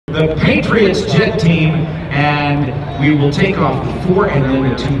The Patriots Jet Team, and we will take off the 4 and then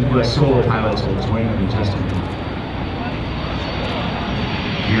the 2 solo pilots will join them in just a minute.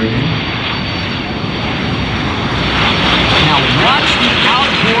 Here again. Now watch the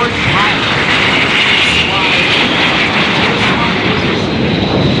outboard pilot.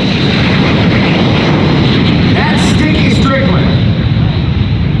 That's Stinky Strickland.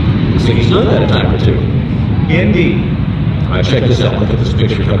 Looks like he's done that a time or two. Indeed. Check this out. Look at this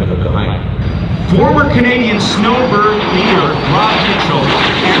picture coming up behind. Former Canadian snowbird leader Rob Mitchell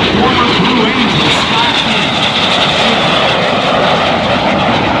and former Blue Angel Scott King.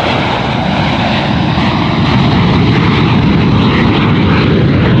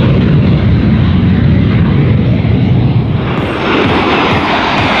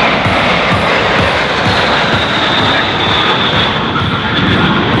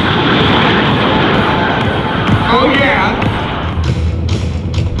 Oh yeah.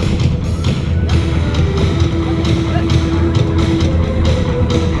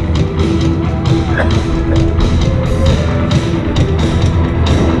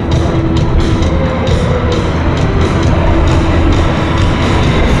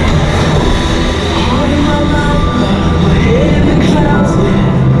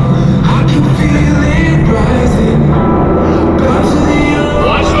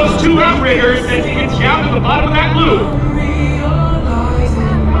 As he gets down to the bottom of that loop.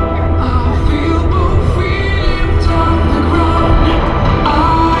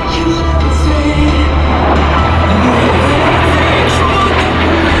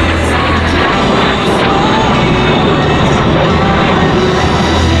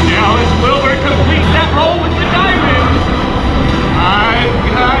 Now as Wilbur completes that roll with the diamond, I've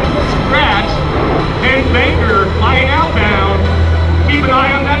got Scratch and Baker flying outbound. Keep an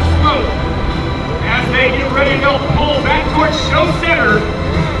eye on that smoke as they get ready to pull back towards show center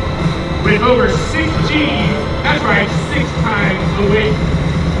with over 6 G's. That's right, 6 times the weight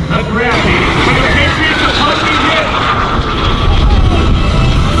of gravity. And the Patriots are punching hit.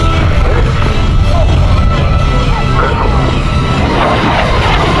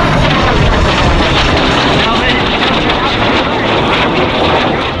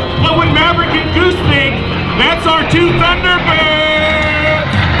 But when Maverick and Goose think, that's our 2 Thunderbirds.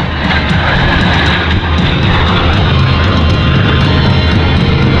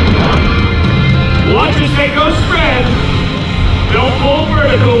 Watch as they go spread. They'll pull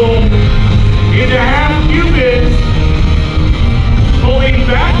vertical into half cubits, pulling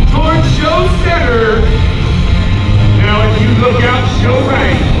back towards show center. Now if you look out show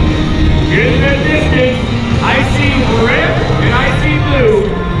right, in the distance, I see red and I see blue.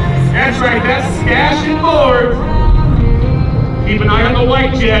 That's right, that's Stash and Board. Keep an eye on the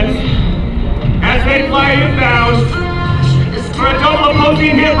white jets as they fly inbound for a double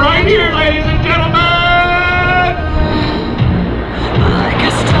opposing hit right here, ladies and gentlemen.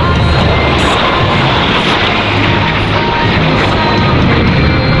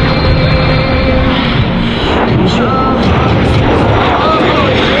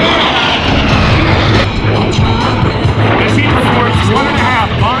 As he performs 1.5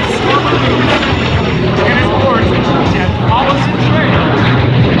 barnstorm maneuvers, and his board jet follows the trail.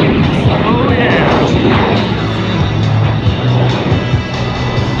 Oh yeah.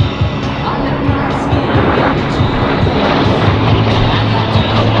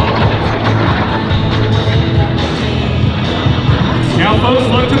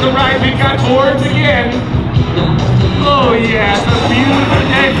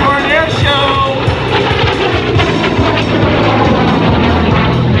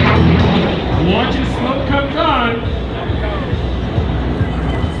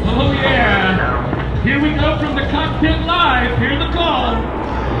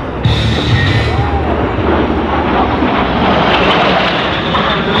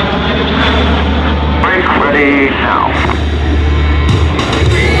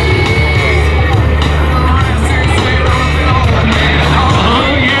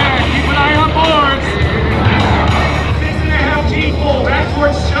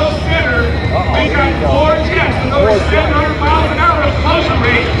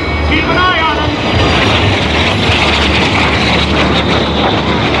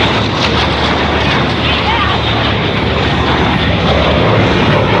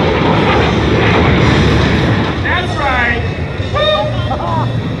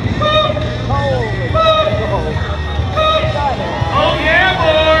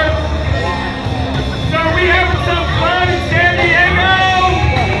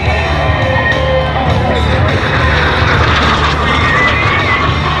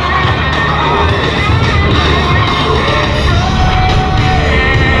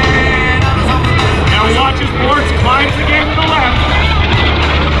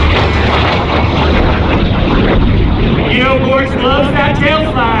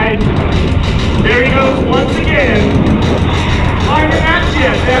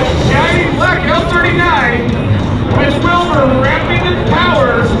 Jet, that shiny black L-39, with Wilbur ramping its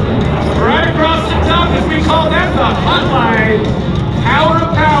power right across the top, as we call that the hotline. Power of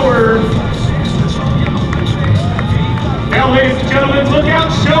power. Now, ladies and gentlemen, look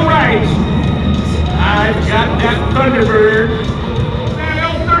out, show right. I've got that Thunderbird. That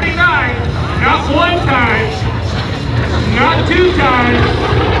L-39, not one time, not two times.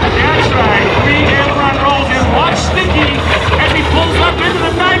 That's right, 3 aileron rolls, and watch Sticky as he pulls up into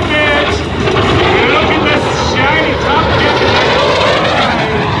the knife edge. Look at the shiny top jet of that L-39.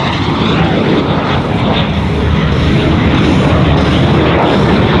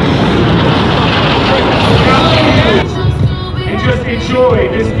 And just enjoy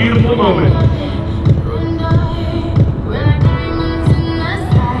this beautiful moment.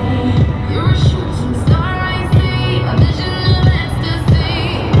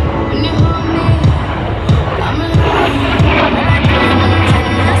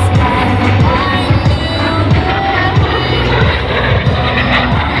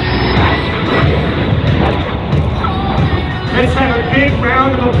 Let's have a big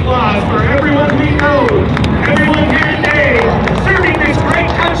round of applause for everyone we know, everyone here today, serving this great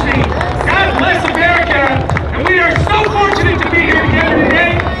country. God bless America, and we are so fortunate to be here together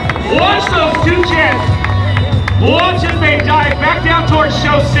today. Watch those two jets. Watch as they dive back down towards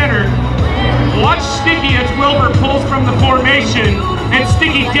Show Center. Watch Sticky as Wilbur pulls from the formation, and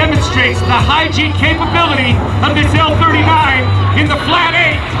Sticky demonstrates the high G capability of this L-39 in the flat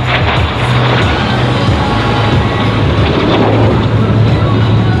 8.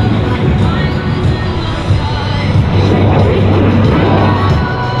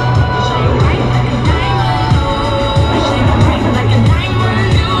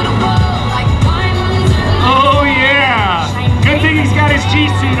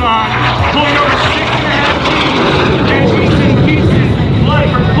 G-suit on, pulling over 6.5 G's. That G-suit keeps his blood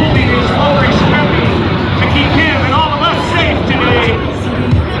from pooling in his lower extremities to keep him and all of us safe today.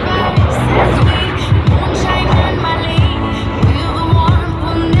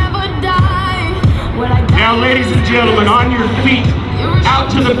 Now, ladies and gentlemen, on your feet, out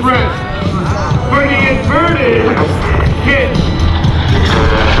to the front for the inverted pitch.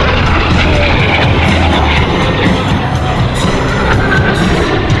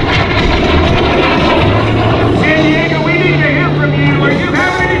 San Diego, we need to hear from you. Are you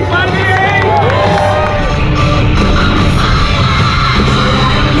having any fun today?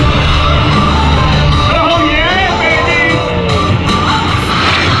 Oh yeah, baby!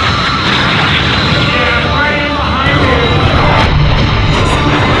 Yeah, right in behind him. It's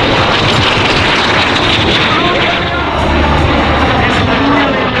really, really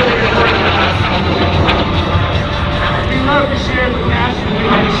important to us. We love to share the passion with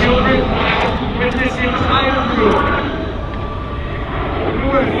our children, with this entire group. We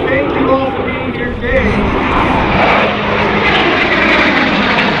want to thank you all for being here today.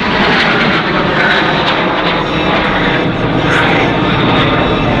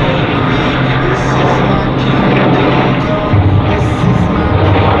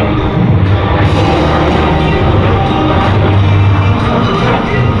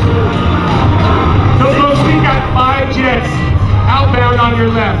 So folks, we got 5 jets outbound on your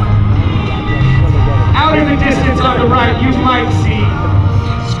left. Out in the distance on the right, you might see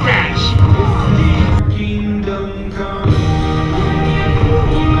Scratch. Kingdom come.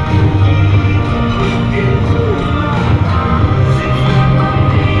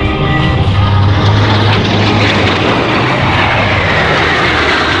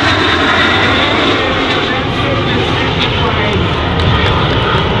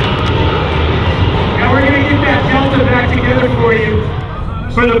 Now we're going to get that Delta back together for you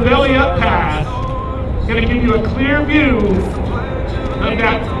for the belly up pass. Going to give you a clear view of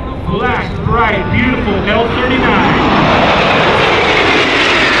that black, bright, beautiful L-39.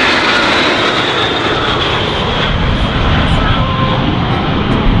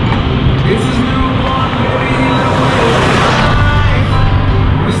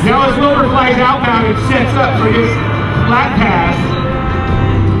 Now as Wilbur flies outbound and sets up for his flat pass,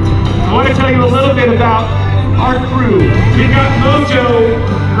 I want to tell you a little bit about our crew. We've got Mojo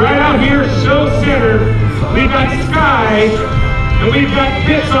right out here, Show Center. We've got Sky, and we've got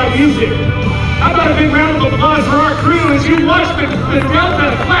Bits on music. How about a big round of applause for our crew as you watch the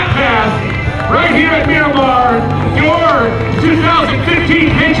Delta Flat Pass right here at Miramar, your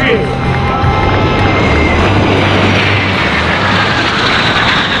 2015 Patriots.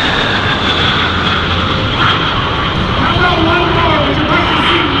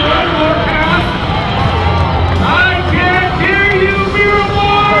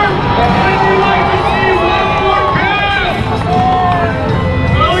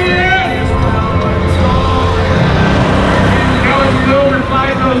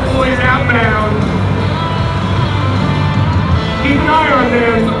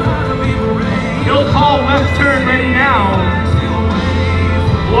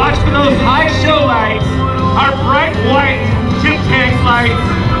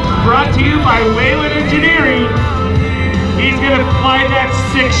 brought to you by Wayland Engineering. He's gonna fly that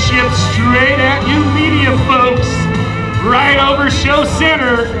 6 ship straight at you media folks, right over Show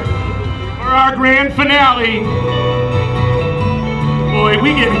Center for our grand finale. Boy,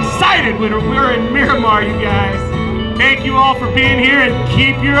 we get excited when we're in Miramar, you guys. Thank you all for being here, and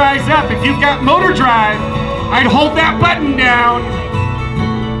keep your eyes up. If you've got motor drive, I'd hold that button down.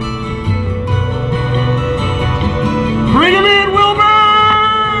 Bring him in, Wilbur!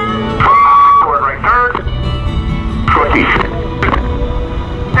 Forward right turn. 20.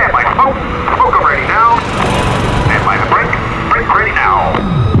 Stand by smoke. Smoke ready now. Stand by the brake. Brake ready now.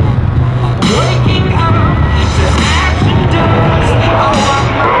 Waking up is an accident.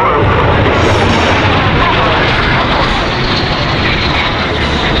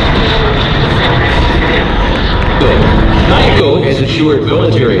 Geico has insured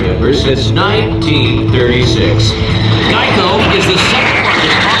military members since 1936. Geico is the second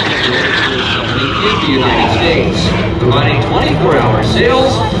largest automobile insurance company in the United States, Providing 24-hour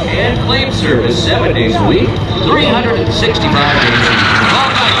sales and claim service 7 days a week, 365 days a year. Call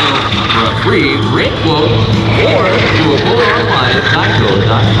Geico For a free rate quote or do a quote online at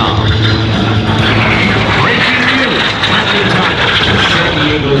geico.com. Breaking news. Traffic time. San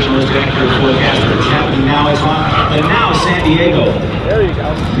Diego's most accurate forecast for what's happening now is on the Now San Diego. There you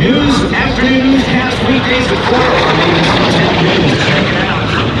go. News, afternoon newscast, weekdays at 4 on ABC 10 News. Check it out.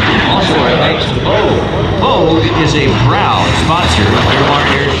 Also, our thanks to Vogue. Vogue is a proud sponsor of Miramar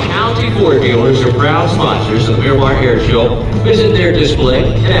Airshow. County Ford dealers are proud sponsors of Miramar Airshow. Visit their display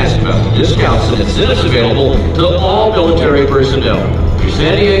and ask about the discounts and incentives available to all military personnel. Your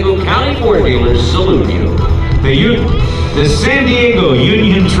San Diego County Ford dealers salute you. The San Diego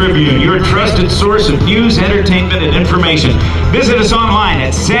Union Tribune, your trusted source of news, entertainment, and information. Visit us online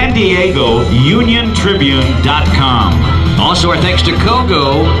at SanDiegoUnionTribune.com. Also, our thanks to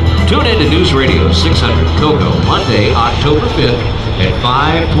Kogo. Tune in to News Radio 600 Kogo, Monday, October 5th at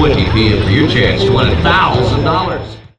 5:20 p.m. for your chance to win $1,000.